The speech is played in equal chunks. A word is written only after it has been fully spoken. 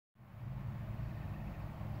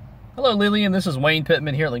Hello Lillian, this is Wayne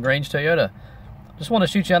Pittman here at LaGrange Toyota. Just want to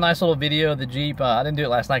shoot you a nice little video of the Jeep. I didn't do it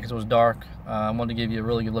last night because it was dark. I wanted to give you a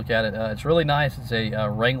really good look at it. It's really nice. It's a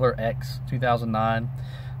Wrangler X 2009,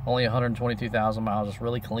 only 122,000 miles. It's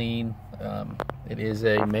really clean. It is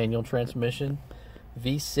a manual transmission,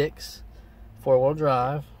 V6, four-wheel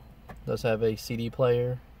drive. It does have a CD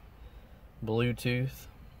player, Bluetooth.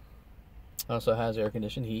 Also has air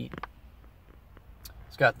conditioned heat.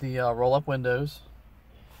 It's got the roll-up windows.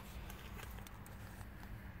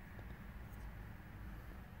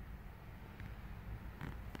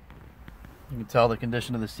 You can tell the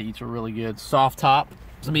condition of the seats are really good. Soft top.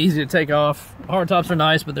 It's easy to take off. Hard tops are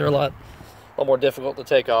nice, but they're a lot more difficult to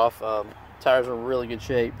take off. Tires are in really good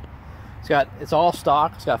shape. It's all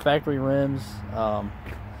stock. It's got factory rims.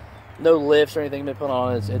 No lifts or anything been put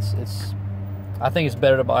on it. I think it's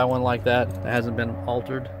better to buy one like that. It hasn't been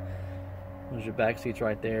altered. There's your back seats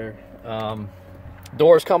right there.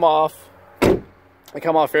 Doors come off. They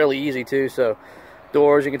come off fairly easy too. So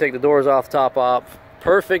doors, you can take the doors off, top off.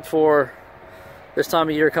 Perfect for this time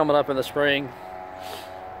of year coming up in the spring.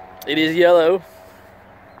 It is yellow.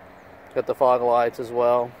 Got the fog lights as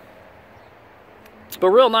well. But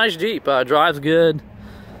real nice Jeep. Drives good.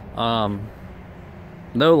 No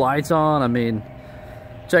lights on. I mean,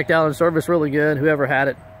 checked out and service really good. Whoever had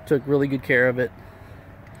it took really good care of it.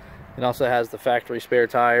 It also has the factory spare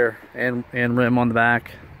tire and rim on the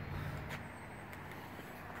back.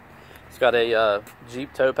 It's got a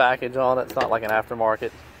Jeep tow package on it. It's not like an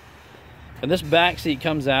aftermarket. And this back seat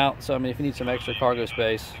comes out, so I mean, if you need some extra cargo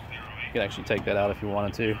space, you can actually take that out if you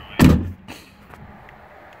wanted to.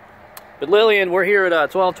 But Lillian, we're here at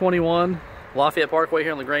 1221 Lafayette Parkway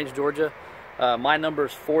here in LaGrange, Georgia. My number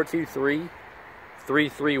is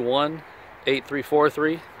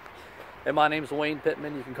 423-331-8343. And my name is Wayne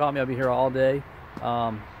Pittman. You can call me. I'll be here all day.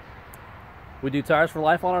 We do tires for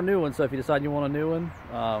life on our new ones, so if you decide you want a new one,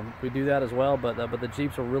 we do that as well. But the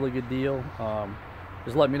Jeep's a really good deal.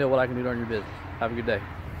 Just let me know what I can do during your business. Have a good day.